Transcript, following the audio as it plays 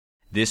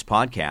This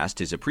podcast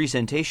is a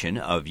presentation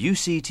of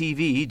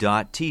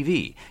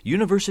UCTV.tv,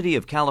 University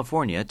of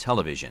California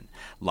Television.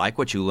 Like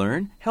what you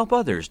learn? Help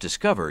others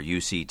discover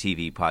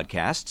UCTV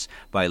podcasts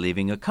by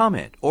leaving a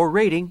comment or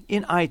rating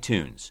in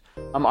iTunes.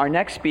 Our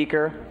next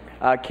speaker,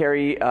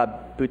 Keri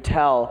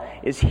Boutelle,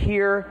 is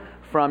here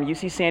from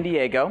UC San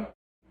Diego,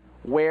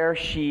 where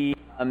she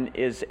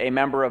is a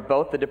member of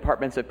both the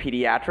departments of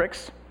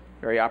pediatrics,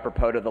 very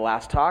apropos to the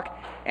last talk,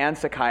 and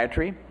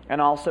psychiatry, and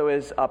also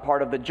is a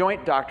part of the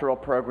joint doctoral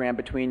program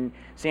between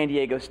San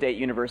Diego State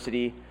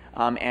University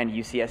and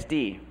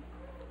UCSD.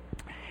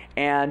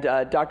 And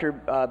Dr.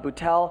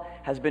 Boutelle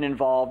has been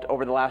involved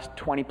over the last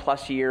 20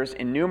 plus years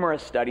in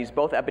numerous studies,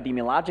 both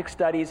epidemiologic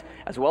studies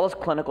as well as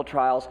clinical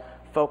trials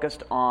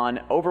focused on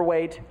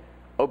overweight,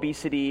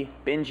 obesity,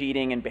 binge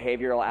eating, and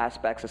behavioral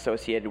aspects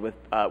associated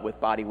with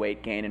body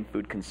weight gain and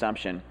food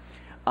consumption.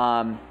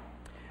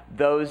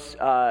 Those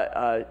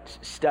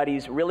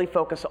studies really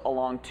focus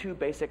along two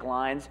basic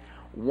lines.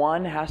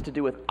 One has to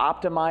do with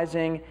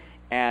optimizing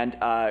and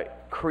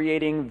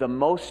creating the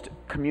most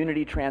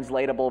community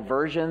translatable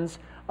versions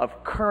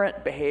of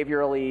current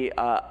behaviorally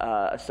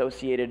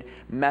associated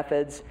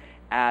methods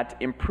at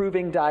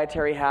improving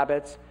dietary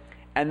habits.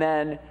 And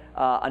then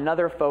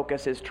another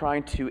focus is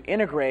trying to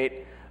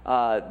integrate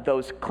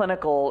those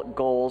clinical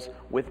goals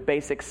with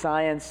basic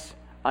science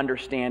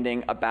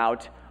understanding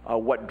about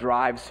what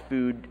drives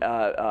food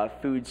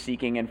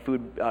seeking and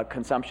food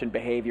consumption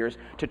behaviors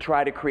to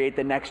try to create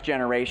the next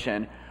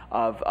generation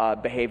of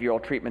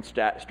behavioral treatment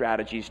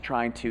strategies,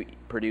 trying to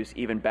produce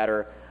even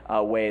better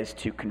ways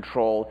to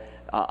control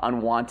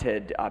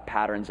unwanted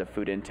patterns of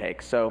food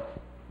intake. So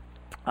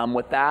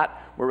with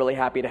that, we're really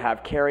happy to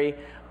have Keri.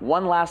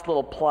 One last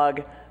little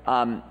plug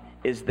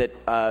is that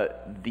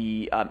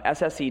the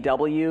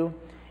SSEW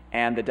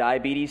and the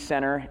Diabetes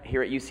Center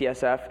here at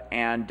UCSF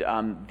and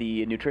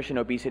the Nutrition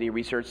Obesity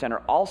Research Center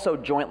also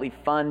jointly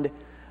fund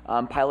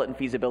pilot and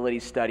feasibility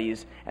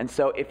studies. And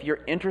so if you're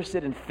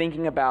interested in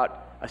thinking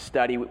about a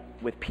study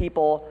with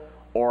people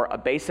or a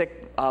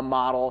basic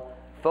model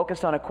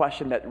focused on a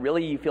question that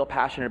really you feel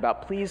passionate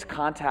about, please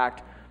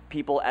contact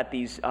people at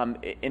these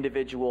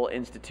individual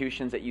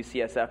institutions at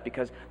UCSF,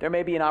 because there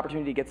may be an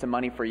opportunity to get some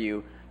money for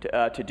you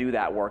to do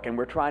that work. And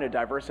we're trying to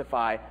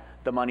diversify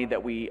the money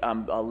that we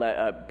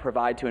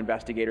provide to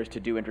investigators to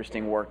do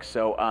interesting work.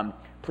 So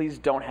please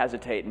don't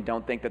hesitate and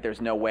don't think that there's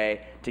no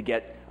way to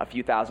get a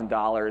few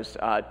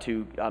 $1,000s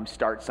to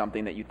start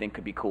something that you think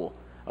could be cool.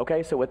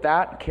 Okay, so with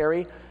that,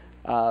 Keri,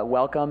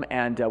 welcome,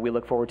 and we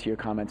look forward to your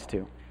comments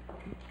too.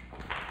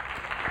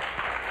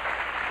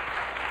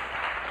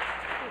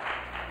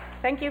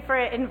 Thank you for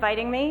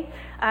inviting me.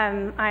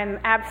 I'm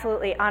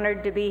absolutely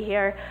honored to be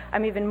here.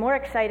 I'm even more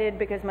excited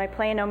because my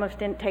plane almost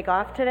didn't take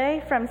off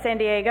today from San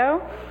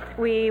Diego.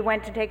 We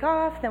went to take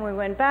off, then we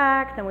went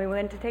back, then we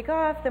went to take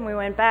off, then we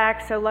went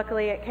back. So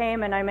luckily it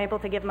came and I'm able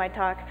to give my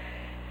talk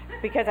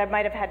because I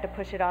might have had to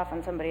push it off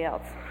on somebody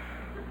else.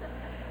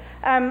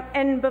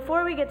 And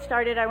before we get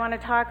started, I want to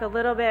talk a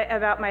little bit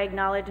about my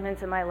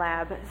acknowledgments in my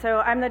lab. So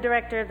I'm the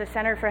director of the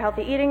Center for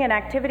Healthy Eating and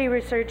Activity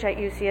Research at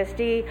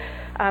UCSD.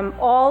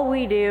 All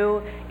we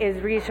do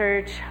is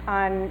research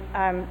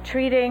on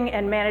treating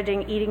and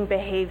managing eating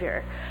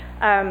behavior.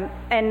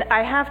 And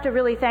I have to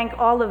really thank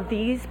all of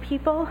these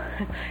people,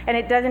 and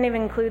it doesn't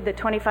even include the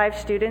 25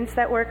 students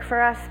that work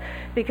for us,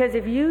 because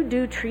if you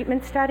do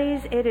treatment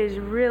studies, it is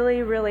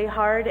really, really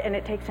hard, and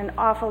it takes an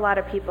awful lot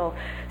of people.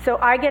 So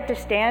I get to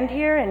stand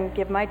here and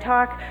give my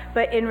talk,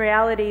 but in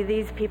reality,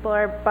 these people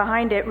are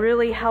behind it,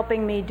 really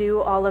helping me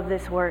do all of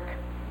this work.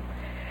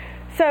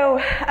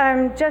 So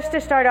just to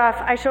start off,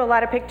 I show a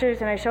lot of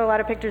pictures, and I show a lot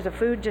of pictures of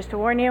food, just to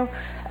warn you.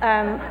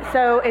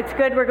 So it's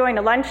good we're going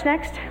to lunch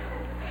next.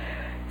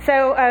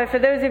 So for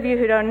those of you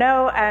who don't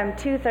know,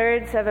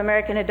 2/3 of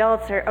American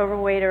adults are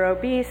overweight or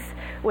obese.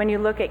 When you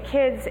look at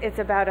kids, it's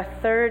about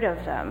 1/3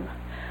 of them.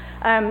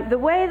 The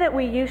way that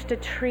we used to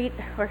treat,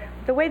 or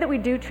the way that we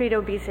do treat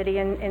obesity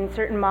in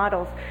certain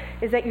models,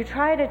 is that you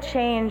try to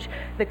change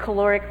the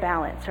caloric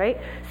balance, right?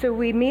 So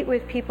we meet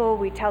with people,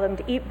 we tell them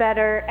to eat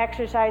better,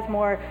 exercise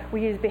more.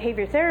 We use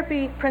behavior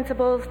therapy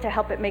principles to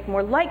help it make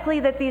more likely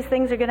that these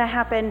things are going to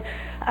happen.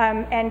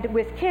 And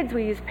with kids,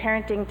 we use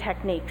parenting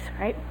techniques,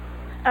 right?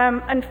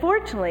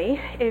 Unfortunately,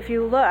 if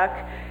you look,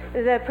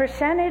 the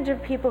percentage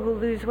of people who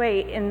lose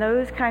weight in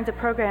those kinds of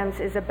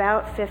programs is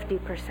about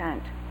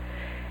 50%.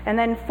 And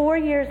then 4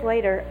 years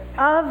later,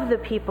 of the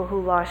people who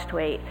lost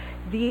weight,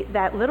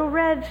 that little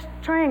red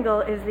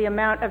triangle is the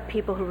amount of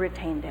people who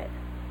retained it.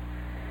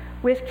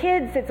 With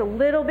kids, it's a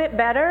little bit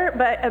better,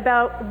 but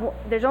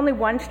there's only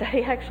one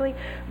study actually,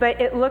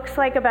 but it looks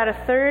like about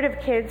 1/3 of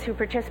kids who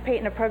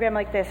participate in a program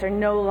like this are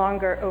no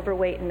longer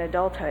overweight in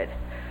adulthood.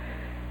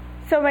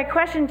 So my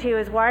question to you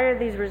is, why are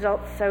these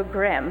results so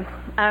grim?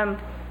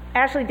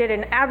 Ashley did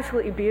an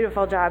absolutely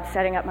beautiful job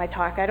setting up my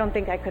talk. I don't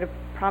think I could have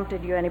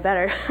prompted you any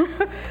better.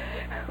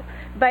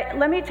 But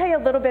let me tell you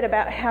a little bit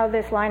about how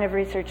this line of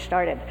research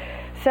started.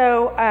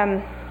 So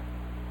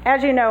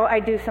As you know,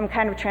 I do some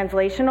kind of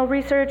translational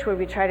research where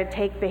we try to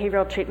take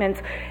behavioral treatments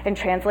and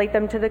translate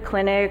them to the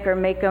clinic or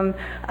make them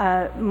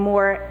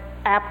more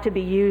apt to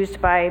be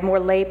used by more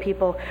lay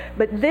people.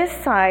 But this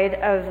side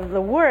of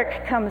the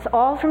work comes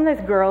all from this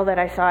girl that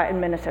I saw in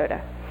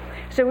Minnesota.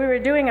 So we were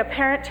doing a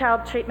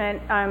parent-child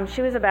treatment.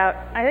 She was about,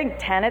 I think,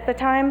 10 at the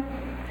time.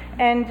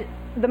 And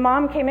the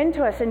mom came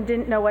into us and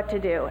didn't know what to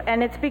do.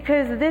 And it's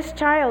because this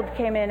child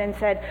came in and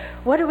said,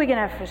 what are we going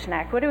to have for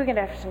snack? What are we going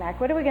to have for snack?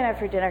 What are we going to have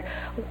for dinner?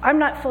 I'm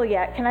not full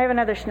yet. Can I have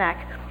another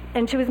snack?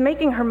 And she was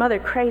making her mother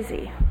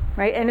crazy,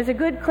 right? And as a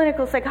good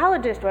clinical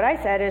psychologist, what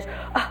I said is,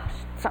 oh,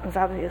 something's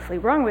obviously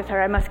wrong with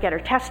her. I must get her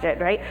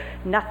tested, right?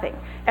 Nothing.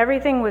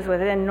 Everything was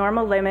within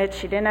normal limits.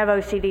 She didn't have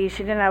OCD.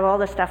 She didn't have all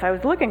the stuff I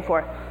was looking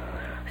for.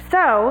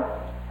 So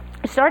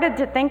I started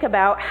to think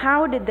about,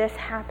 how did this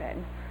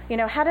happen? You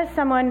know, how does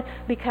someone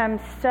become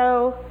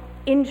so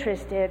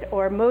interested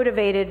or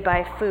motivated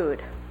by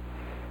food?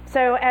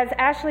 So as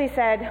Ashley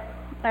said,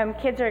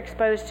 kids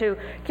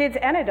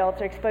and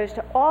adults are exposed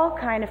to all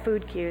kind of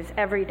food cues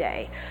every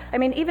day. I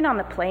mean, even on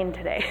the plane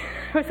today,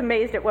 I was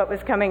amazed at what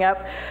was coming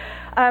up.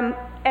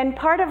 And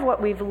part of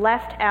what we've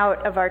left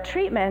out of our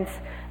treatments,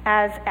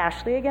 as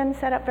Ashley again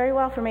set up very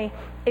well for me,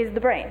 is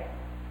the brain.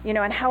 You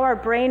know, and how our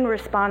brain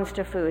responds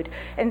to food.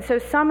 And so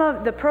some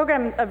of the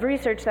program of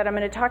research that I'm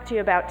going to talk to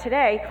you about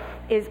today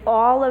is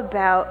all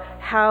about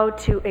how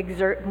to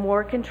exert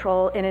more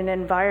control in an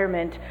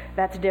environment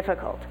that's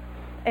difficult.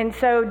 And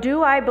so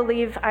do I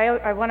believe,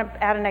 I want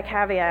to add in a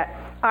caveat,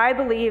 I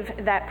believe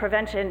that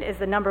prevention is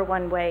the number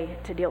one way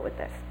to deal with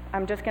this.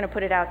 I'm just going to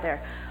put it out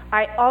there.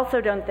 I also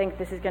don't think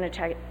this is going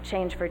to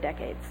change for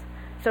decades.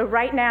 So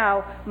right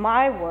now,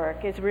 my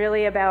work is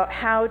really about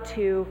how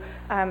to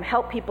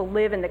help people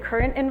live in the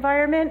current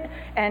environment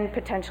and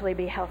potentially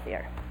be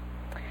healthier.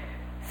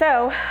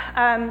 So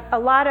a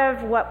lot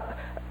of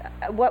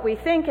what we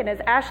think, and as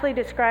Ashley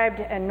described,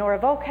 and Nora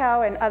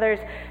Volkow and others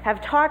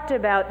have talked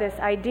about this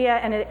idea,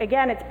 and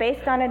again, it's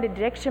based on an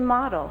addiction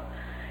model,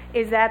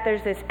 is that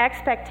there's this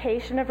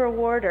expectation of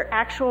reward or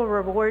actual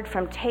reward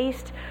from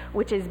taste,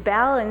 which is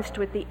balanced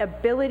with the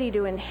ability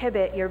to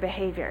inhibit your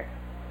behavior.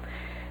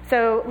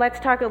 So let's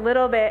talk a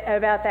little bit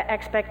about the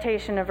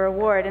expectation of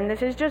reward. And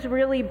this is just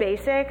really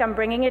basic. I'm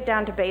bringing it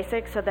down to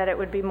basics so that it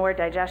would be more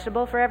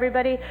digestible for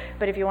everybody.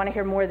 But if you want to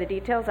hear more of the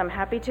details, I'm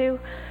happy to.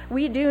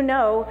 We do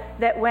know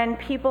that when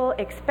people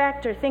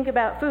expect or think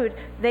about food,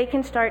 they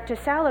can start to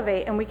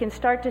salivate, and we can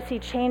start to see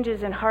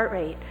changes in heart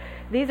rate.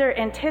 These are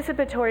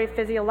anticipatory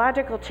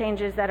physiological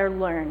changes that are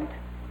learned.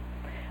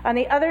 On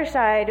the other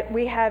side,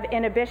 we have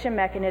inhibition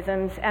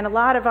mechanisms, and a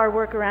lot of our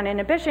work around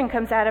inhibition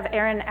comes out of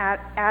Aaron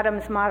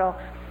Adams' model,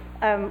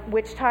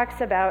 which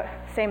talks about,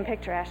 same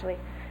picture, Ashley,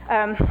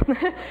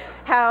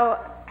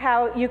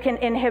 how you can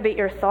inhibit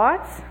your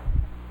thoughts,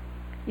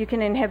 you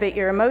can inhibit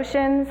your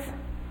emotions,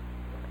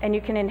 and you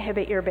can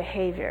inhibit your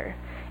behavior.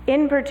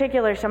 In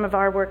particular, some of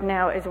our work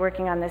now is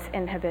working on this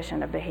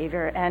inhibition of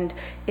behavior and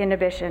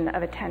inhibition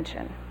of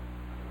attention.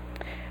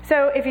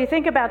 So if you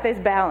think about this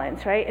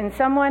balance, right, in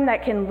someone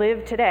that can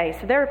live today,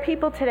 so there are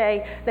people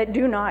today that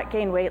do not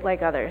gain weight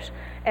like others,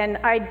 and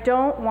I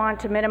don't want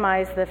to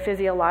minimize the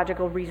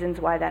physiological reasons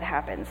why that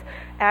happens.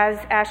 As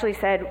Ashley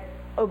said,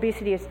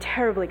 obesity is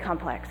terribly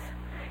complex.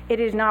 It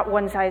is not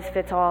one size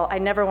fits all. I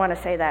never want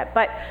to say that.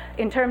 But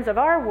in terms of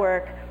our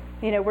work,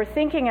 you know, we're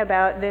thinking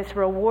about this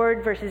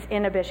reward versus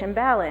inhibition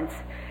balance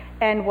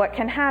and what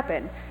can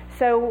happen.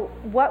 So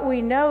what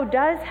we know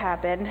does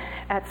happen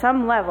at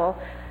some level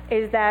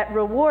is that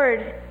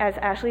reward, as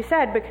Ashley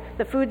said,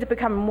 the foods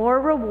become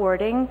more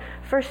rewarding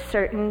for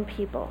certain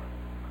people.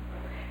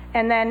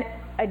 And then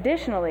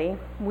additionally,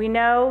 we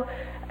know,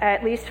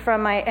 at least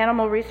from my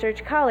animal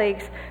research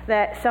colleagues,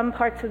 that some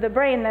parts of the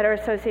brain that are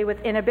associated with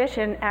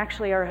inhibition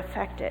actually are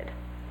affected.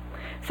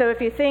 So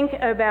if you think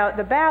about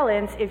the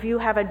balance, if you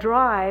have a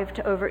drive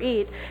to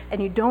overeat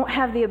and you don't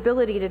have the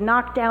ability to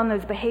knock down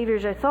those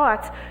behaviors or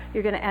thoughts,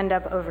 you're going to end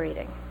up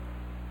overeating.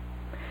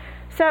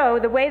 So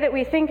the way that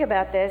we think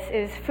about this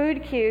is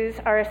food cues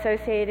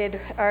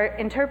are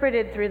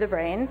interpreted through the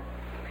brain.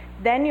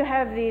 Then you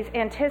have these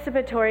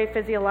anticipatory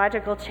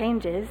physiological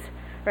changes,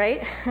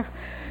 right?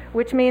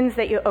 Which means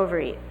that you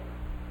overeat.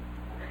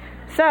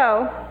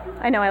 So,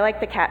 I know, I like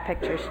the cat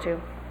pictures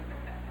too.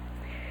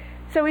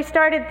 So we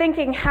started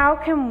thinking, how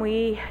can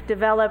we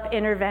develop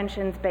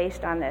interventions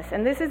based on this?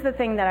 And this is the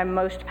thing that I'm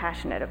most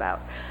passionate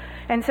about.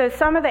 And so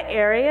some of the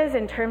areas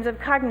in terms of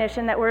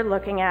cognition that we're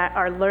looking at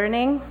are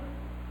learning,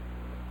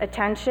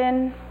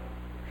 attention,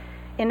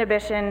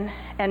 inhibition,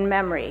 and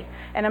memory.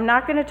 And I'm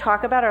not going to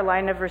talk about our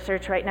line of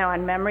research right now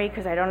on memory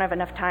because I don't have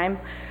enough time,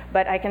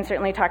 but I can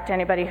certainly talk to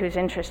anybody who's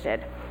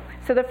interested.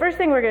 So the first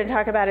thing we're going to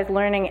talk about is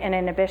learning and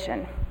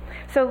inhibition.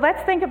 So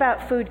let's think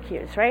about food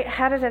cues, right?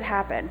 How does it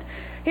happen?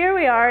 Here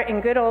we are in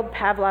good old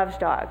Pavlov's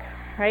dog,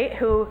 right?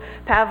 Who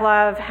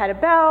Pavlov had a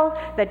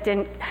bell that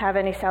didn't have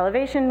any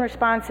salivation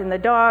response in the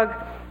dog.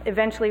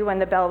 Eventually, when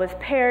the bell was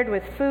paired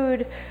with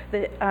food,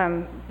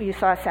 you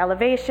saw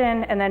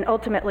salivation, and then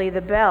ultimately the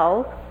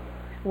bell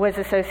was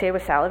associated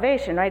with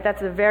salivation, right?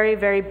 That's a very,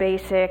 very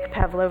basic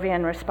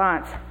Pavlovian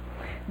response.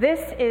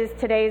 This is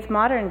today's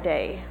modern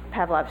day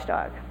Pavlov's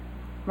dog,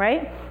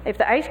 right? If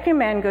the ice cream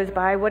man goes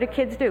by, what do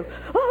kids do?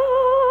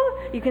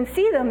 Oh, you can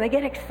see them, they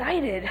get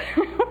excited.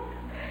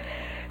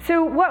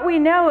 So what we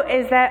know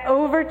is that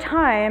over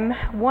time,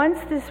 once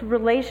this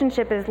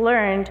relationship is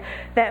learned,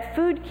 that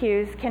food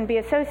cues can be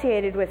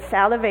associated with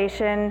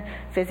salivation,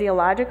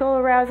 physiological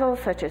arousal,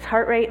 such as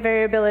heart rate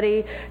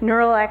variability,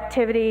 neural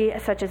activity,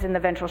 such as in the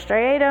ventral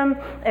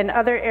striatum, and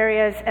other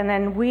areas, and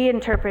then we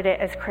interpret it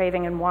as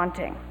craving and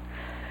wanting.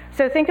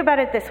 So think about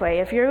it this way.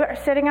 If you're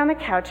sitting on the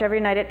couch every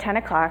night at 10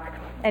 o'clock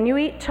and you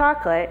eat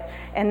chocolate,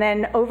 and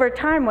then over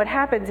time what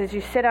happens is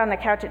you sit on the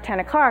couch at 10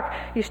 o'clock,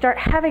 you start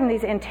having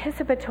these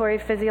anticipatory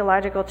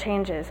physiological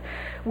changes,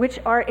 which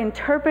are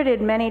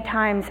interpreted many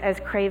times as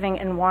craving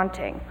and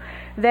wanting.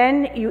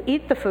 Then you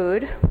eat the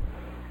food,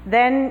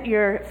 then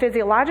your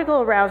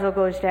physiological arousal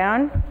goes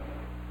down,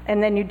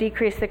 and then you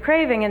decrease the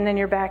craving, and then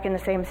you're back in the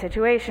same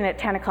situation at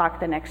 10 o'clock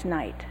the next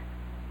night.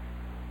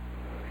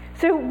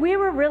 So we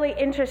were really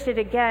interested,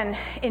 again,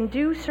 in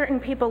do certain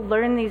people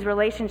learn these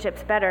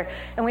relationships better?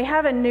 And we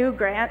have a new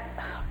grant,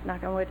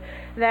 knock on wood,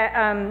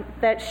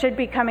 that should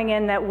be coming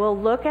in that will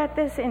look at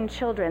this in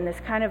children,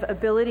 this kind of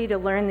ability to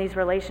learn these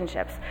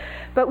relationships.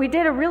 But we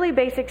did a really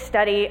basic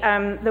study.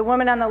 The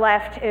woman on the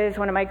left is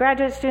one of my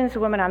graduate students. The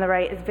woman on the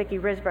right is Vicki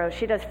Risbrough.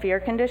 She does fear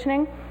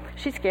conditioning.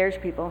 She scares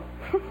people.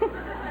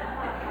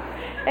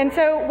 And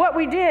so what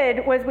we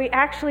did was we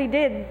actually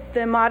did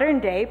the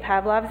modern day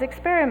Pavlov's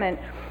experiment.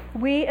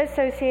 We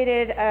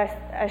associated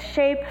a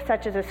shape,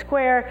 such as a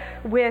square,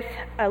 with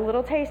a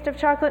little taste of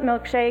chocolate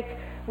milkshake.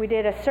 We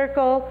did a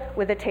circle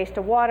with a taste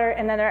of water,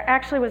 and then there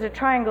actually was a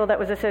triangle that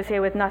was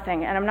associated with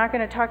nothing. And I'm not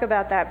going to talk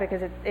about that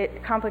because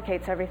it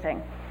complicates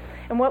everything.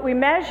 And what we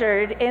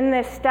measured in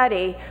this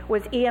study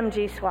was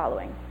EMG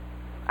swallowing.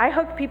 I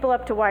hook people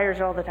up to wires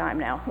all the time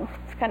now.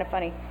 It's kind of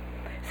funny.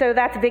 So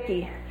that's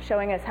Vicki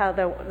showing us how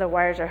the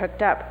wires are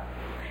hooked up.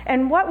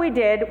 And what we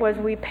did was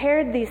we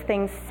paired these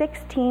things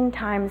 16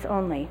 times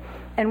only,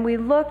 and we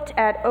looked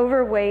at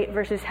overweight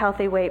versus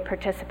healthy weight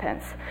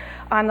participants.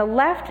 On the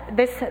left,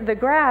 the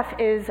graph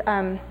is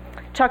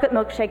chocolate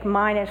milkshake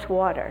minus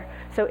water.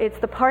 So it's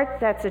the part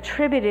that's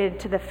attributed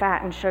to the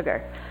fat and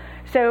sugar.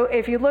 So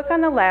if you look on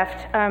the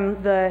left,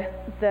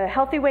 the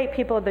healthy weight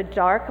people, the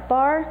dark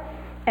bar,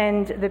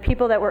 and the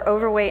people that were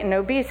overweight and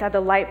obese are the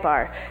light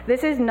bar.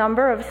 This is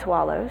number of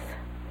swallows.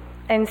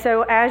 And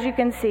so as you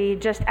can see,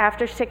 just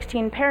after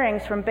 16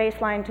 pairings from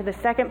baseline to the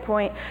second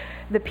point,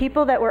 the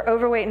people that were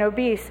overweight and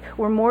obese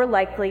were more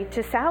likely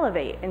to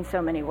salivate, in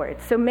so many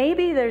words. So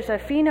maybe there's a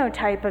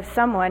phenotype of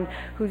someone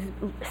who's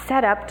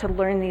set up to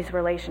learn these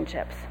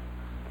relationships.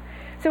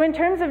 So in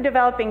terms of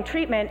developing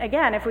treatment,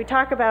 again, if we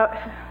talk about,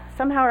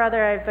 somehow or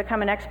other I've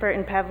become an expert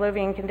in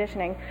Pavlovian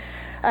conditioning.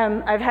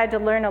 I've had to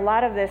learn a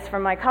lot of this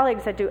from my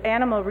colleagues that do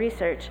animal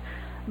research.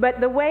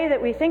 But the way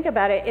that we think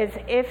about it is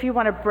if you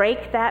want to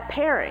break that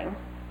pairing,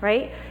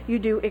 right, you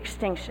do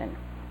extinction,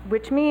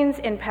 which means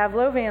in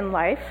Pavlovian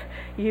life,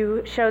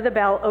 you show the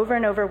bell over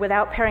and over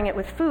without pairing it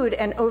with food,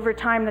 and over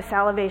time the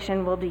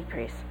salivation will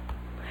decrease.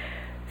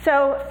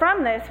 So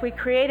from this, we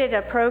created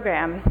a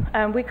program.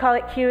 We call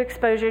it Cue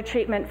Exposure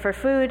Treatment for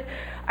Food.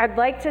 I'd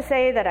like to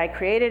say that I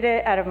created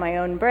it out of my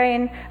own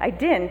brain. I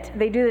didn't.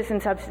 They do this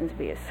in substance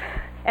abuse.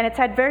 And it's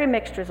had very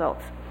mixed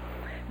results.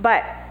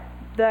 But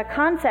the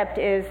concept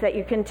is that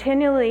you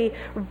continually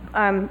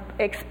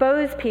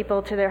expose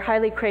people to their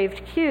highly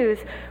craved cues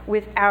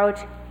without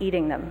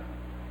eating them.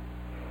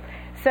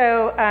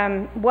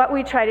 So what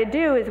we try to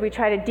do is we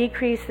try to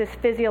decrease this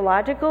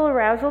physiological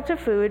arousal to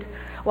food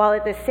while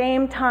at the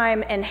same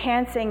time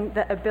enhancing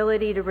the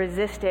ability to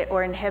resist it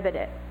or inhibit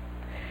it.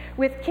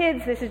 With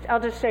kids, I'll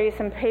just show you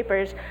some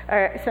papers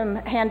or some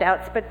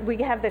handouts, but we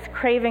have this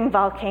craving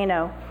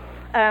volcano.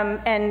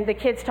 And the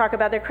kids talk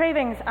about their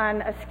cravings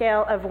on a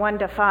scale of 1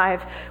 to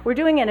 5. We're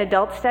doing an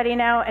adult study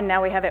now, and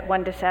now we have it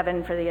 1 to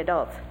 7 for the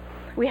adults.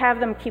 We have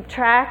them keep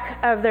track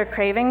of their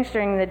cravings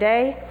during the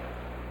day,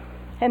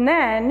 and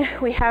then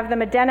we have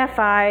them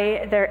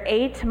identify their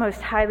 8 most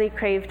highly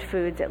craved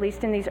foods, at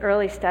least in these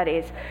early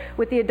studies.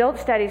 With the adult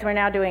studies, we're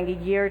now doing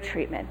a year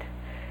treatment.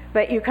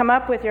 But you come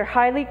up with your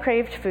highly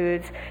craved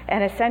foods,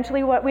 and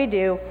essentially what we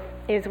do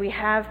is we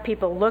have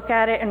people look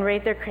at it and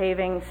rate their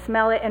cravings,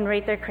 smell it and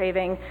rate their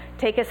craving,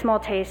 take a small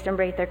taste and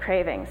rate their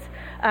cravings.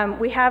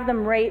 We have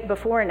them rate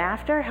before and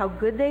after, how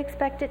good they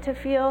expect it to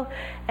feel,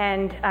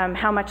 and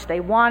how much they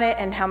want it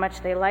and how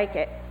much they like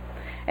it.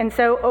 And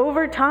so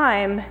over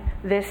time,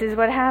 this is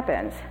what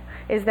happens,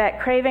 is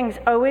that cravings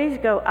always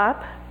go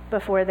up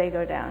before they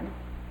go down.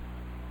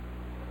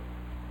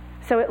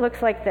 So it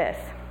looks like this.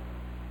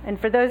 And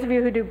for those of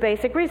you who do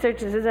basic research,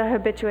 this is a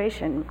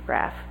habituation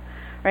graph.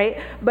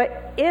 Right?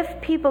 But if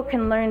people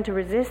can learn to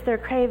resist their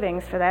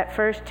cravings for that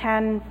first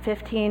 10,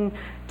 15,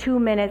 2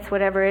 minutes,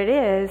 whatever it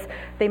is,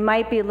 they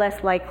might be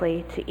less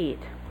likely to eat.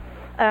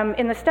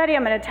 In the study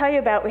I'm going to tell you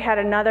about, we had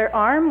another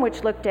arm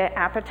which looked at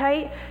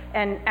appetite,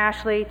 and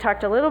Ashley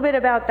talked a little bit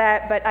about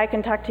that, but I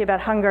can talk to you about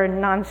hunger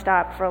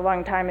nonstop for a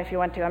long time if you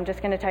want to. I'm just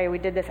going to tell you we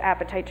did this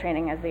appetite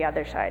training as the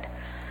other side.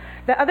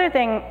 The other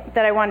thing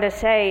that I wanted to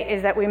say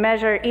is that we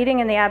measure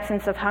eating in the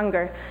absence of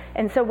hunger.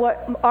 And so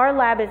what our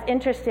lab is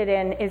interested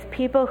in is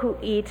people who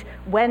eat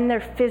when they're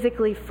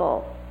physically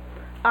full.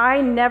 I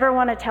never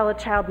want to tell a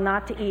child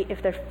not to eat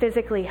if they're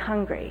physically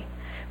hungry.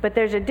 But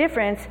there's a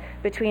difference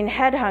between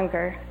head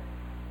hunger,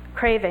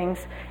 cravings,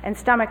 and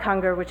stomach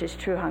hunger, which is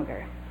true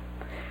hunger.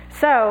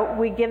 So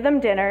we give them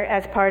dinner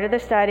as part of the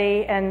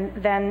study, and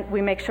then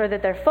we make sure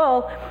that they're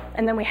full,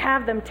 and then we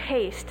have them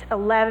taste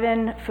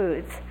 11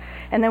 foods.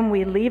 And then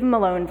we leave them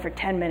alone for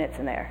 10 minutes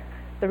in there.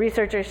 The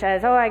researcher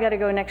says, oh, I got to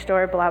go next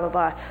door, blah, blah,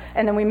 blah.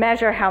 And then we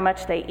measure how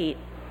much they eat.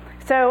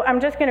 So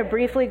I'm just going to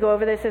briefly go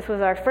over this. This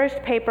was our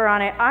first paper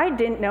on it. I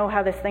didn't know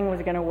how this thing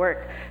was going to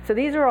work. So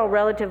these are all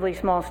relatively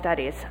small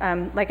studies.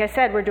 Like I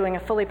said, we're doing a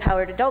fully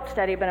powered adult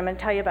study, but I'm going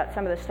to tell you about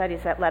some of the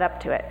studies that led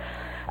up to it.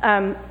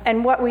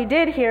 And what we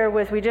did here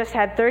was we just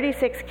had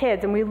 36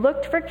 kids, and we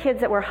looked for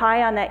kids that were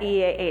high on that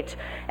EAH.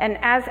 And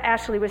as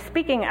Ashley was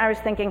speaking, I was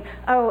thinking,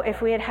 oh,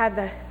 if we had had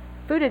the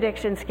food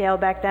addiction scale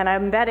back then,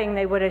 I'm betting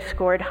they would have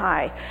scored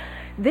high.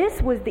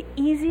 This was the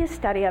easiest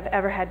study I've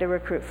ever had to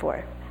recruit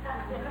for.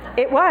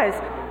 It was,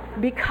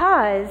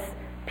 because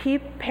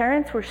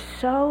parents were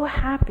so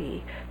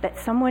happy that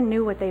someone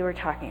knew what they were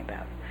talking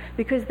about.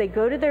 Because they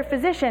go to their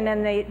physician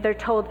and they're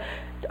told,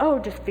 oh,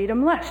 just feed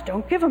them less,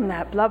 don't give them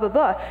that, blah, blah,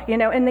 blah.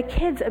 And the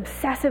kids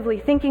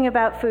obsessively thinking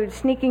about food,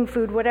 sneaking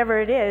food, whatever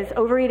it is,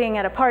 overeating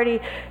at a party,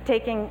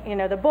 taking,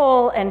 the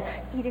bowl and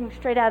eating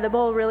straight out of the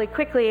bowl really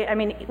quickly. I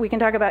mean, we can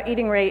talk about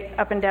eating rate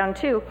up and down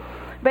too.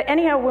 But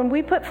anyhow, when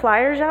we put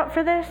flyers out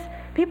for this,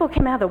 people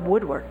came out of the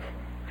woodwork.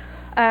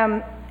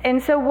 And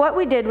so what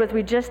we did was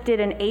we just did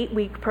an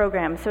 8-week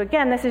program. So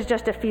again, this is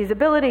just a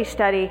feasibility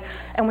study,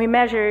 and we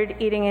measured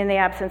eating in the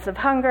absence of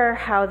hunger,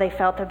 how they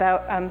felt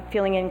about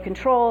feeling in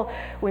control.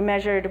 We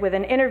measured with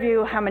an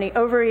interview how many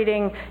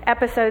overeating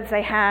episodes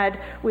they had.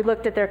 We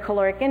looked at their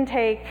caloric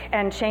intake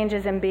and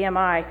changes in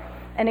BMI.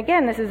 And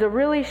again, this is a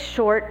really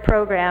short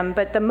program,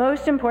 but the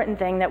most important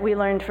thing that we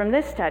learned from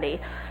this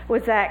study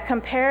was that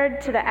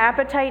compared to the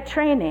appetite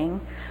training,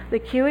 the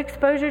Q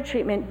exposure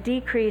treatment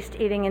decreased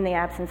eating in the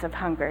absence of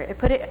hunger.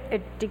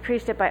 It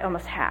decreased it by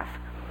almost half.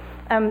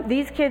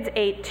 These kids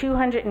ate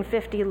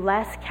 250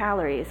 less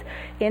calories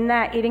in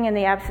that eating in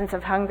the absence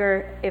of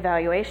hunger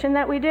evaluation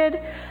that we did.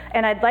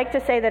 And I'd like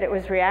to say that it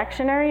was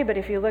reactionary, but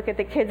if you look at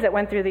the kids that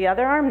went through the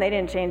other arm, they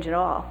didn't change at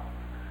all.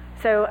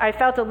 So I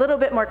felt a little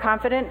bit more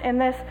confident in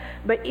this,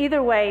 but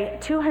either way,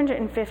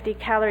 250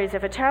 calories,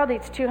 if a child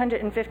eats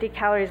 250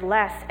 calories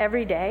less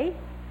every day,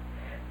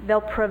 they'll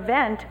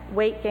prevent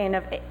weight gain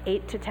of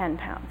 8 to 10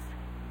 pounds.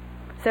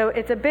 So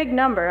it's a big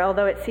number,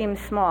 although it seems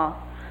small.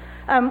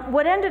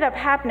 What ended up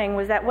happening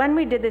was that when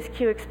we did this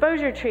Q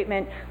exposure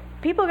treatment,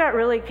 people got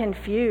really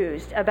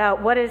confused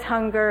about what is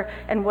hunger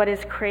and what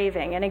is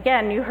craving. And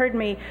again, you heard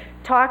me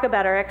talk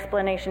about our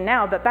explanation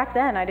now, but back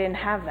then I didn't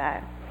have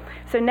that.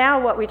 So now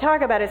what we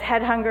talk about is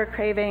head hunger,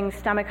 craving,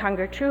 stomach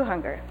hunger, true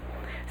hunger.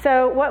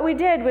 So what we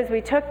did was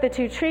we took the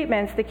two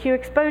treatments, the Q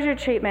exposure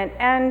treatment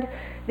and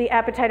the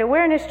appetite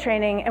awareness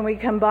training, and we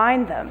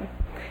combined them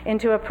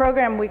into a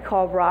program we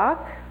call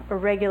ROC, or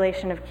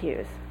Regulation of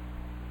Qs.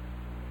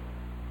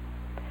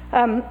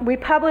 We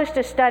published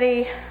a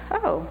study,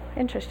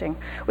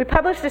 We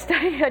published a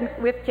study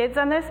with kids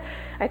on this.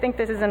 I think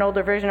this is an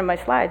older version of my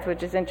slides,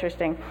 which is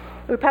interesting.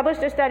 We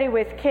published a study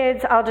with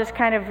kids. I'll just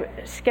kind of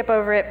skip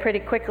over it pretty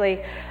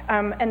quickly.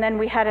 And then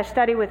we had a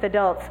study with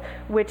adults,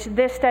 which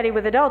this study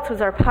with adults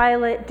was our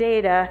pilot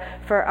data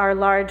for our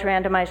large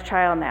randomized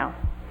trial now.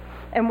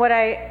 And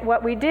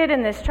what we did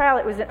in this trial,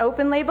 it was an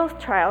open label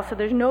trial, so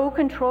there's no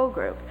control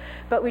group.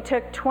 But we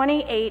took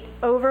 28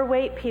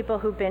 overweight people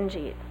who binge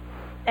eat.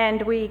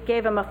 And we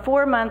gave them a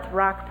 4-month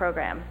ROC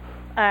program.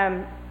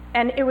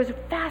 And it was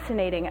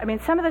fascinating. I mean,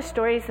 some of the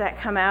stories that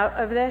come out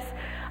of this,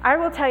 I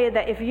will tell you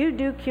that if you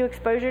do Q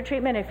exposure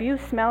treatment, if you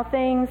smell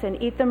things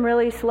and eat them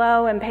really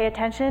slow and pay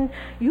attention,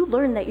 you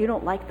learn that you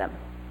don't like them.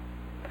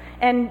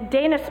 And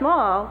Dana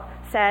Small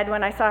said,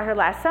 when I saw her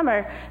last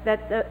summer,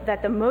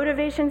 that the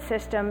motivation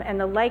system and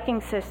the liking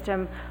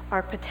system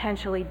are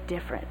potentially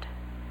different.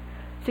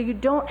 So you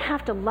don't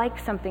have to like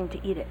something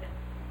to eat it,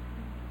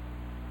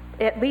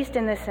 at least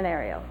in this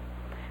scenario.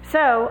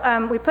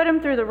 So we put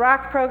them through the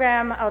ROC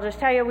program. I'll just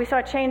tell you, we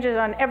saw changes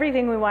on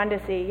everything we wanted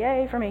to see.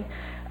 Yay for me.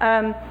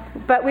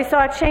 But we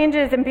saw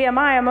changes in BMI.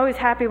 I'm always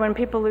happy when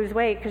people lose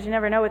weight because you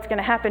never know what's going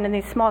to happen in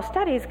these small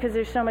studies because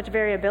there's so much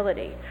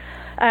variability.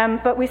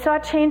 But we saw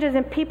changes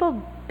in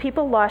people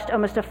lost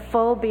almost a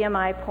full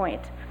BMI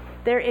point.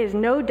 There is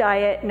no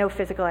diet, no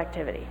physical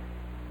activity.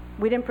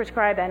 We didn't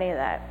prescribe any of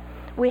that.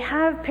 We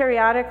have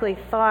periodically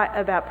thought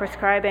about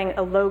prescribing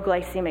a low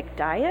glycemic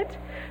diet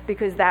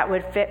because that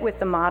would fit with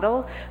the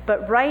model.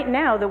 But right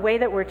now, the way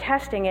that we're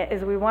testing it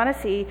is we want to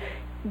see,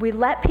 we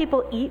let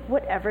people eat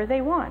whatever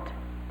they want.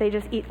 They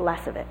just eat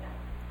less of it.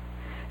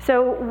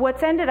 So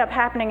what's ended up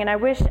happening, and I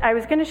wish I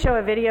was going to show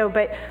a video,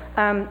 but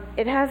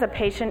it has a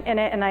patient in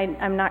it, and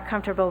I'm not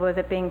comfortable with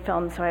it being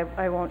filmed, so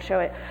I won't show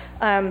it.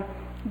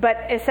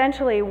 But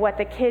essentially what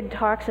the kid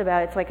talks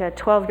about, it's like a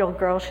 12-year-old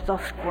girl, she's all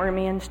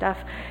squirmy and stuff,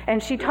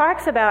 and she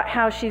talks about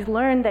how she's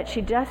learned that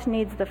she just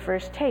needs the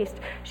first taste.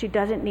 She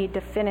doesn't need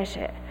to finish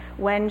it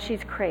when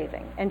she's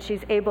craving, and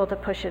she's able to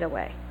push it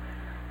away.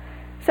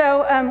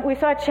 So we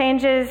saw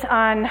changes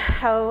on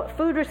how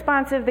food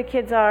responsive the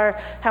kids are,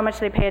 how much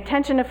they pay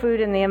attention to food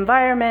in the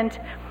environment.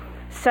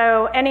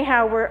 So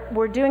anyhow,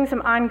 we're doing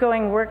some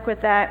ongoing work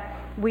with that.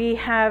 We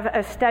have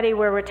a study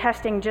where we're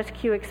testing just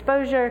cue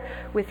exposure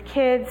with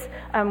kids.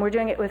 We're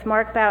doing it with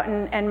Mark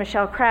Boughton and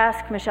Michelle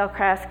Krask. Michelle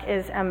Krask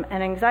is an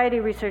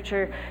anxiety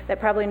researcher that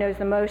probably knows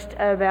the most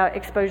about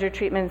exposure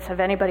treatments of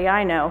anybody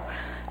I know.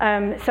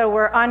 So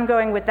we're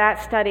ongoing with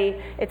that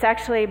study. It's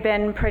actually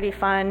been pretty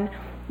fun.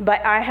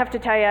 But I have to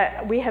tell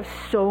you, we have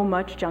so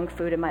much junk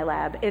food in my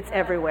lab. It's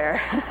everywhere.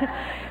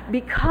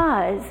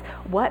 Because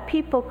what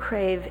people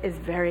crave is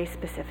very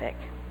specific.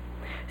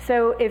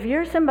 So if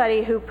you're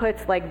somebody who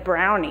puts like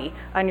brownie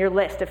on your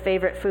list of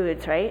favorite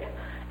foods, right?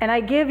 And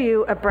I give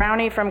you a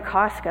brownie from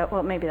Costco,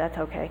 well, maybe that's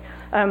okay.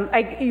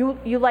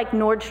 You like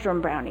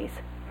Nordstrom brownies.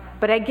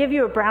 But I give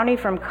you a brownie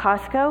from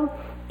Costco,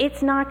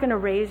 it's not going to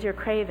raise your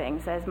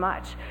cravings as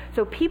much.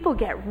 So people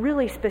get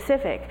really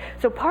specific.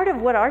 So part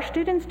of what our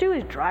students do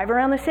is drive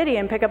around the city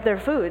and pick up their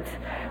foods.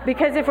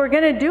 Because if we're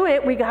going to do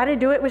it, we got to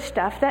do it with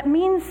stuff that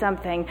means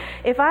something.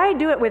 If I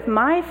do it with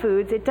my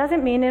foods, it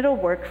doesn't mean it'll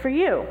work for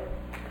you.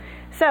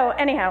 So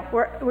anyhow,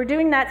 we're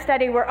doing that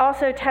study. We're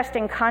also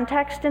testing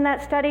context in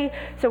that study.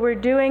 So we're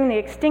doing the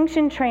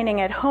extinction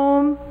training at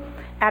home,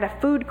 at a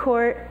food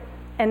court,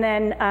 and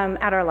then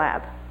at our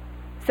lab.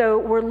 So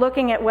we're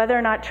looking at whether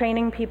or not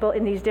training people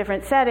in these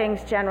different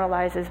settings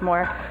generalizes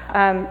more.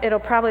 It'll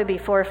probably be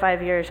 4 or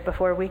 5 years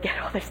before we get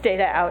all this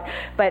data out.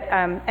 But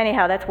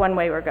anyhow, that's one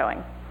way we're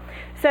going.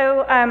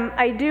 So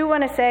I do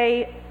want to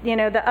say,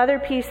 the other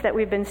piece that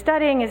we've been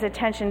studying is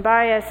attention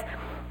bias.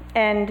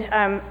 And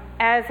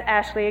as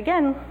Ashley,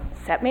 again,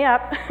 set me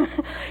up,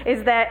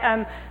 is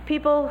that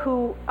people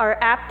who are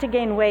apt to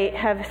gain weight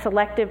have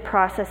selective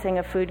processing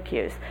of food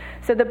cues.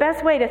 So the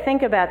best way to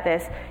think about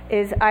this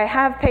is I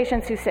have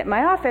patients who sit in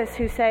my office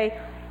who say,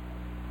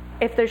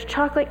 if there's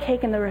chocolate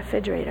cake in the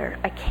refrigerator,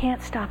 I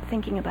can't stop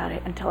thinking about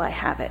it until I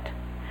have it.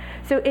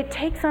 So it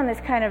takes on this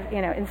kind of,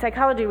 in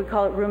psychology we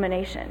call it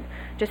rumination.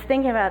 Just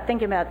think about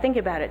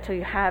it till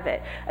you have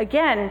it.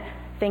 Again,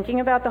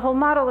 thinking about the whole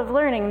model of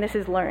learning, this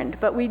is learned.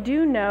 But we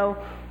do know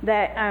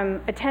that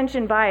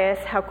attention bias,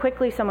 how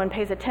quickly someone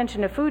pays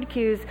attention to food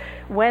cues,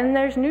 when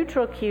there's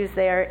neutral cues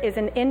there, is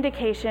an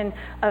indication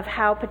of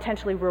how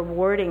potentially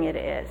rewarding it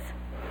is.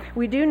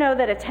 We do know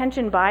that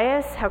attention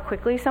bias, how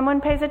quickly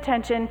someone pays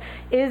attention,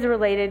 is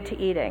related to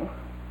eating.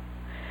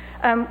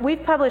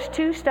 We've published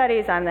 2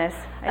 studies on this.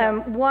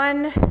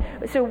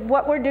 So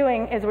what we're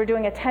doing is we're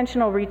doing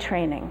attentional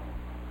retraining.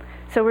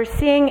 So we're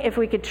seeing if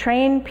we could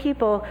train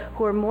people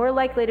who are more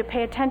likely to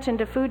pay attention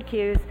to food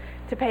cues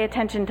to pay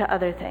attention to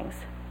other things.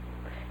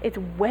 It's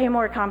way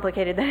more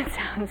complicated than it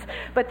sounds.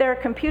 But there are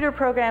computer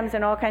programs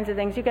and all kinds of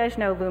things. You guys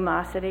know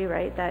Lumosity,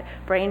 right? That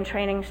brain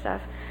training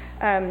stuff.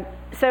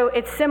 So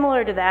it's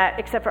similar to that,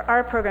 except for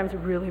our program's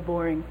really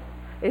boring.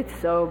 It's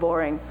so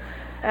boring.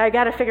 I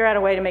got to figure out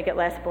a way to make it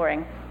less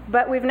boring.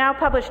 But we've now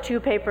published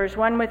 2 papers,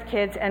 one with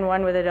kids and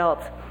one with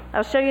adults.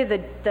 I'll show you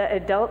the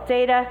adult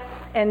data.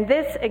 And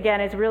this, again,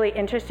 is really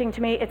interesting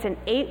to me. It's an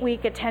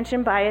 8-week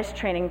attention bias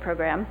training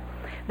program.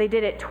 They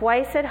did it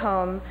twice at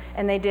home,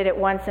 and they did it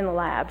once in the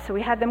lab. So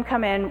we had them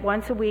come in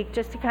once a week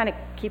just to kind of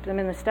keep them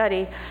in the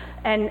study.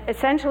 And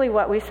essentially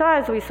what we saw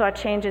is we saw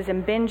changes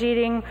in binge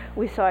eating.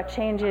 We saw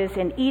changes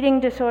in eating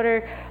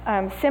disorder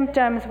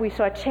symptoms. We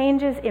saw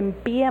changes in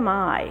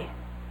BMI.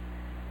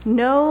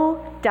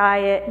 No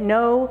diet,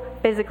 no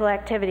physical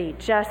activity,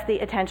 just the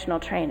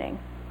attentional training.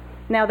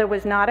 Now, there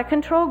was not a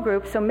control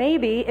group, so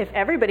maybe if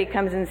everybody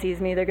comes and sees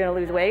me, they're going to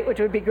lose weight, which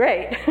would be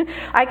great.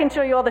 I can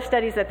show you all the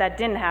studies that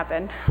didn't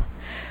happen.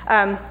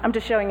 I'm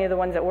just showing you the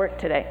ones that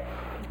worked today.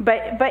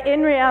 But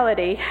in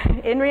reality,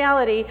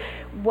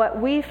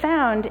 what we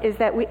found is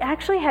that we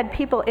actually had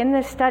people in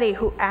this study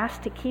who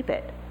asked to keep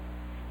it.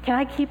 Can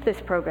I keep this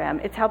program?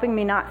 It's helping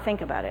me not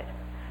think about it.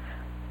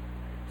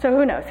 So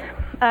who knows?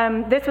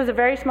 This was a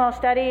very small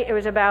study. It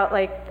was about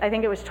I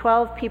think it was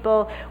 12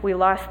 people. We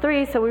lost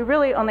 3, so we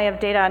really only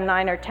have data on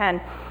 9 or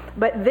 10.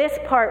 But this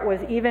part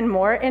was even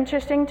more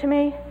interesting to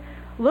me.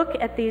 Look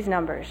at these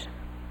numbers.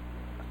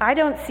 I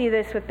don't see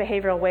this with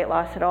behavioral weight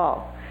loss at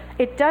all.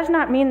 It does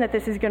not mean that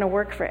this is going to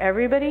work for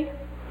everybody,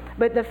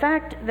 but the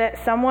fact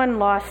that someone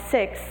lost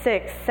 6,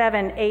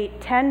 7,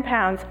 8, 10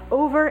 pounds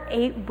over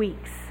 8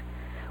 weeks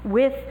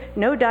with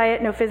no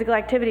diet, no physical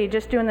activity,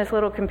 just doing this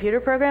little computer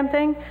program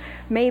thing,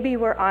 maybe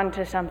we're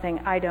onto something.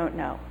 I don't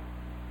know.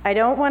 I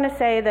don't want to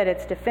say that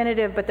it's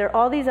definitive, but there are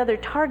all these other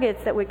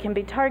targets that we can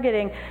be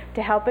targeting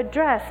to help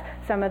address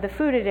some of the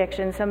food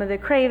addiction, some of the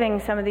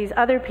cravings, some of these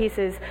other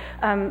pieces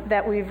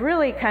that we've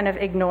really kind of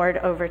ignored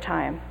over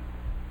time.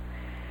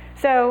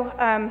 So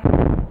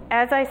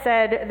as I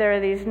said, there are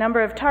these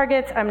number of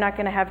targets. I'm not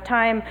going to have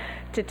time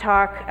to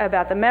talk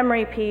about the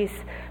memory piece,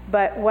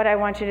 but what I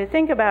want you to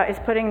think about is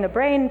putting the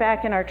brain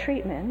back in our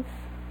treatments.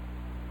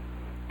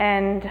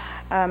 And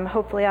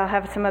hopefully I'll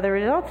have some other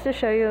results to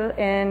show you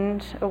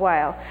in a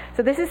while.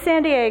 So this is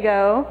San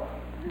Diego,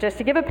 just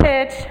to give a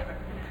pitch,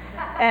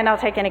 and I'll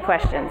take any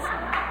questions.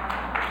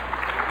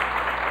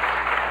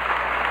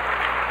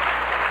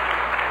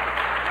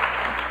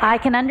 I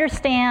can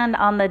understand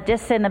on the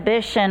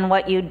disinhibition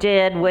what you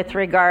did with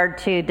regard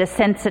to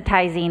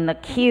desensitizing the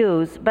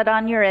cues, but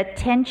on your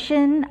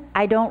attention,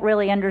 I don't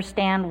really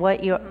understand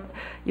what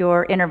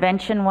your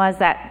intervention was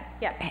that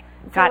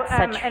got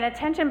such... An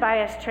attention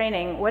bias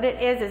training, what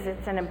it is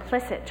it's an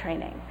implicit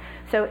training.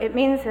 So it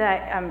means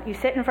that you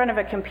sit in front of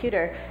a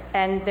computer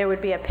and there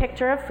would be a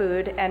picture of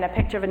food and a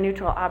picture of a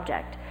neutral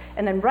object.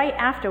 And then right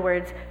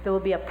afterwards, there will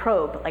be a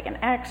probe, like an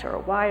X or a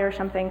Y or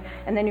something,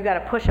 and then you got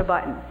to push a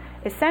button.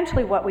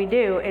 Essentially what we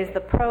do is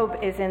the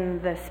probe is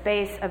in the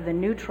space of the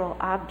neutral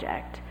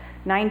object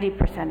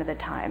 90% of the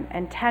time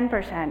and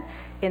 10%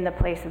 in the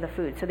place of the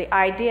food. So the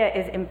idea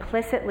is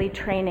implicitly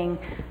training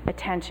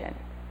attention.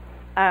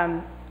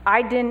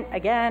 I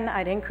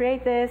didn't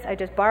create this. I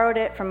just borrowed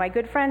it from my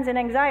good friends in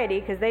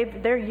anxiety because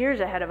they're years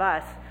ahead of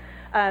us.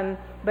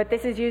 But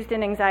this is used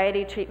in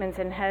anxiety treatments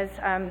and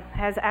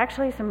has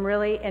actually some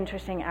really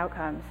interesting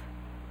outcomes.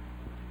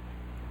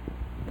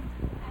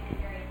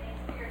 Thanks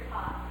for your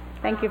talk.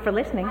 Thank you for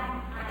listening.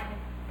 I'm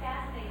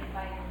fascinated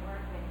by your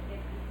work with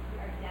kids who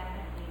are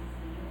definitely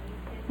seeing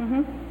these kids in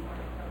the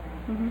program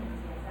at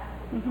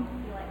UCSF. We don't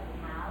feel like we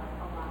have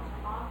a lot to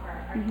offer.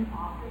 Are you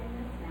offering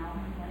this now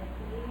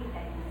clinically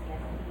at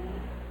UCSF?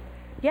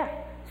 Yeah.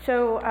 So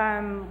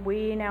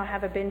we now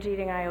have a binge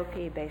eating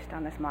IOP based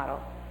on this model.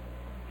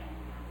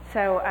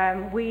 So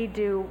we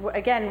do,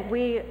 again,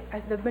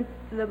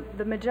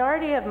 the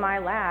majority of my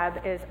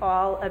lab is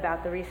all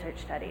about the research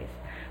studies.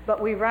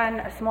 But we run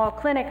a small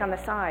clinic on the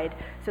side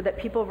so that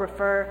people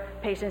refer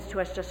patients to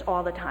us just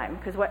all the time.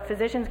 Because what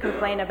physicians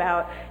complain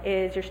about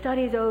is your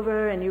study's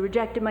over and you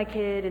rejected my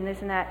kid and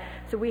this and that.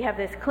 So we have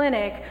this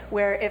clinic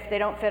where if they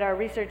don't fit our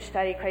research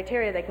study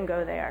criteria, they can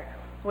go there.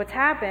 What's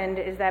happened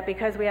is that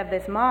because we have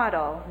this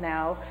model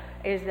now,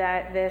 is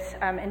that this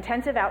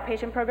intensive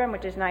outpatient program,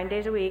 which is 9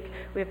 days a week,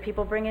 we have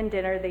people bring in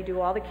dinner, they do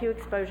all the cue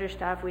exposure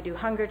stuff, we do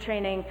hunger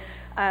training,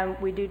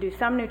 we do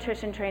some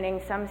nutrition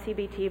training, some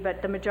CBT,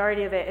 but the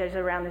majority of it is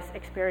around this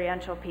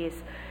experiential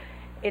piece.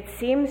 It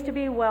seems to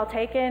be well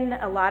taken.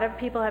 A lot of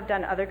people have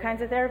done other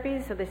kinds of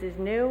therapies, so this is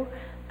new,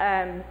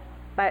 but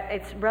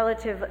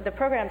the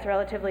program's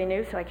relatively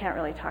new, so I can't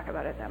really talk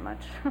about it that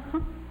much.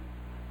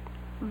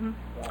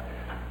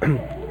 Any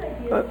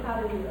ideas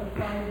how to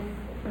apply this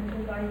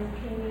attention bias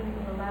training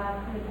in the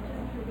lab, just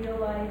to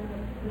realize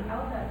that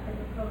without that type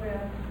of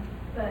program,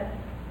 but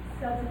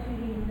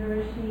substituting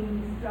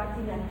nourishing,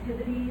 distracting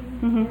activities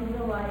in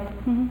real life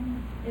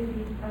in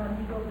the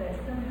people that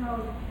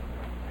somehow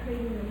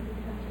creating this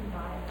attention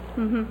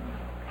bias?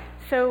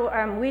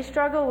 So we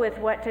struggle with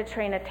what to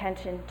train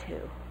attention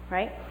to,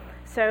 right?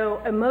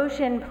 So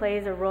emotion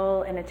plays a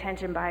role in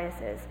attention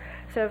biases.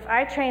 So if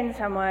I train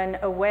someone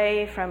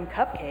away from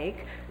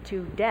cupcake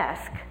to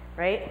desk,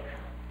 right,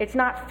 it's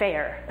not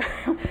fair.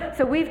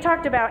 So we've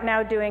talked about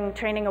now doing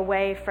training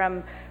away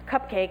from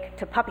cupcake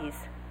to puppies,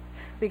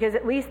 because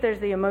at least there's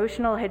the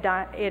emotional,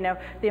 the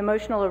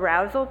emotional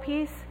arousal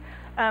piece.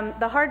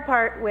 The hard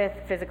part with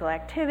physical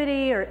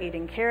activity or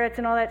eating carrots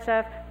and all that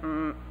stuff,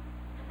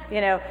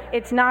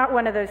 it's not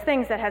one of those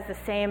things that has the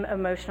same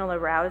emotional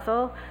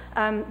arousal.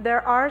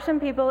 There are some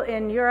people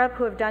in Europe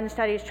who have done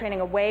studies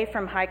training away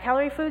from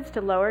high-calorie foods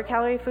to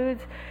lower-calorie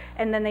foods,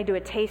 and then they do a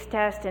taste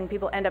test, and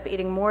people end up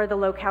eating more of the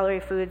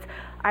low-calorie foods.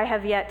 I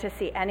have yet to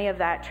see any of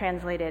that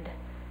translated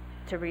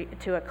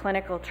to a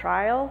clinical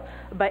trial,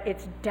 but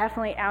it's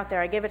definitely out there.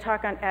 I gave a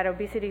talk at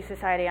Obesity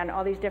Society on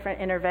all these different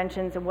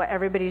interventions and what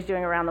everybody's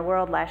doing around the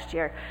world last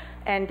year,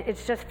 and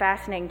it's just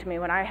fascinating to me.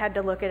 When I had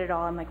to look at it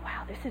all, I'm like,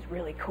 wow, this is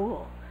really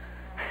cool.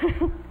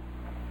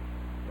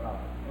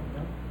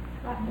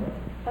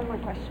 One more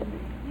question.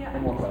 Yeah,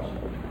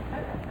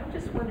 I'm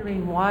just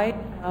wondering why,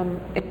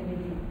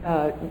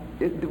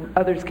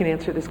 others can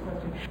answer this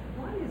question.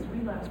 Why is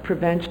relapse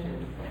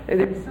prevention?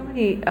 There's so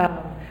many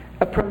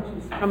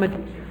approaches from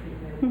addiction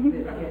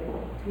treatment that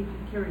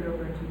get carried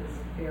over into this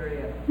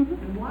area.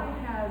 And why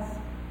have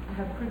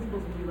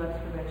principles of relapse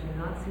prevention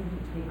not seemed to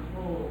take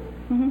hold?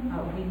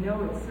 We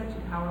know it's such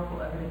a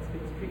powerful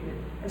evidence-based treatment,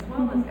 as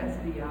well as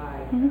SBI,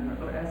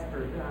 or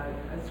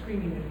SBIR,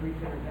 screening and brief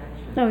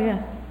intervention. Oh,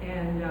 yeah.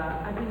 And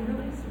I've been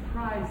really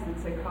surprised that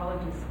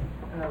psychologists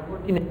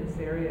working in this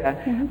area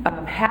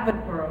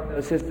haven't borrowed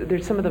those. They're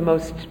some of the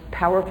most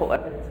powerful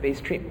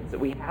evidence-based treatments that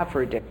we have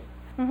for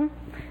addiction.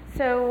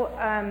 So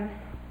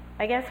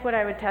I guess what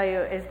I would tell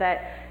you is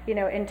that,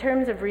 in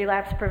terms of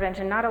relapse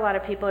prevention, not a lot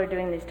of people are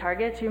doing these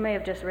targets. You may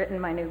have just written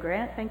my new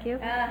grant. Thank you.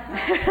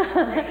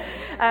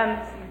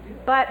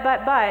 But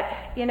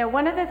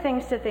one of the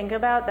things to think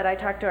about that I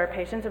talk to our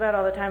patients about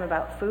all the time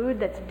about food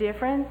that's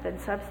different than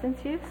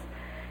substance use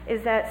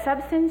is that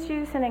substance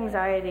use and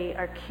anxiety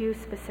are cue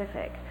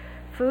specific.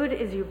 Food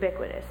is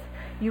ubiquitous.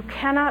 You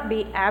cannot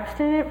be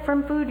abstinent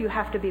from food, you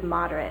have to be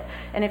moderate.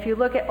 And if you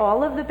look at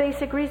all of the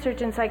basic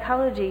research in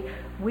psychology,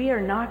 we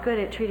are not good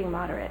at treating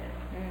moderate.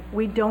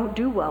 We don't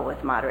do well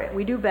with moderate.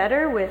 We do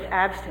better with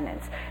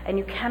abstinence, and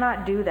you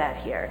cannot do that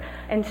here.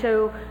 And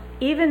so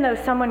even though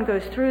someone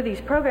goes through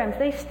these programs,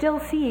 they still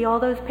see all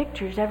those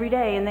pictures every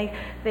day, and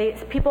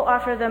people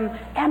offer them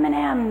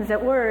M&Ms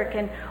at work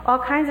and all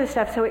kinds of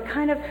stuff. So it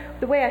kind of,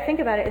 the way I think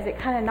about it is it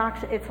kind of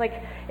knocks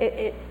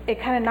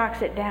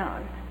it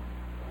down.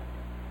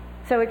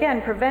 So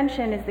again,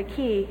 prevention is the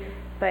key,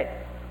 but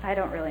I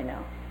don't really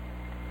know.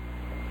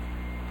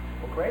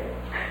 Well, great.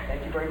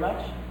 Thank you very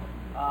much.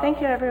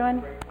 Thank you,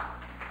 everyone.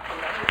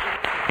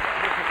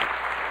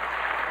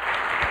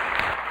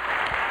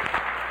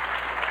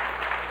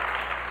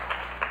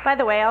 By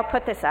the way, I'll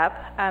put this up.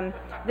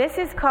 This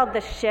is called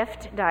the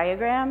shift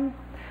diagram.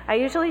 I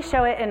usually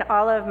show it in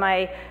all of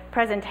my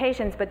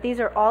presentations, but these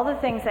are all the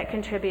things that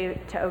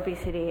contribute to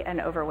obesity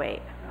and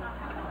overweight.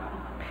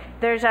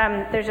 There's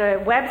a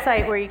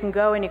website where you can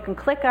go and you can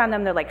click on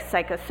them. They're like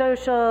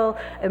psychosocial,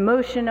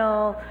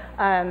 emotional,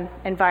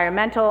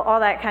 environmental, all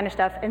that kind of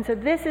stuff. And so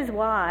this is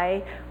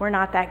why we're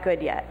not that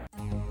good yet.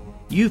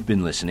 You've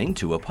been listening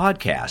to a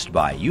podcast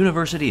by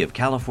University of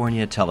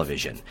California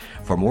Television.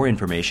 For more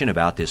information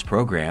about this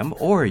program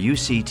or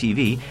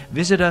UCTV,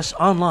 visit us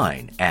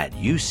online at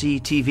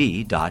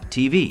uctv.tv.